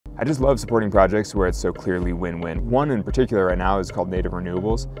I just love supporting projects where it's so clearly win-win. One in particular right now is called Native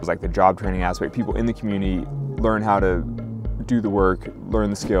Renewables. It's like the job training aspect. People in the community learn how to do the work,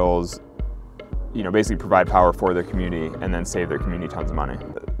 learn the skills, basically provide power for their community and then save their community tons of money.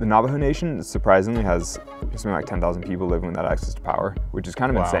 The Navajo Nation surprisingly has something like 10,000 people living without access to power, which is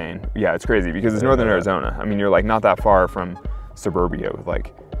kind of insane. Yeah, it's crazy because it's northern Arizona. I mean, you're like not that far from suburbia with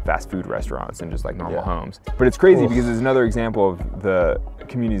like fast food restaurants and just like normal homes. But it's crazy because it's another example of the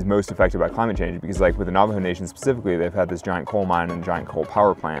communities most affected by climate change, because like with the Navajo Nation specifically, they've had this giant coal mine and giant coal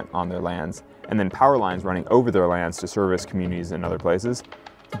power plant on their lands, and then power lines running over their lands to service communities in other places,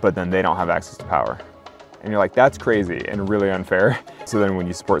 but then they don't have access to power. And you're like, that's crazy and really unfair. So then when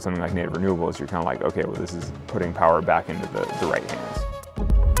you support something like Native Renewables, you're kind of like, okay, well, this is putting power back into the right hands.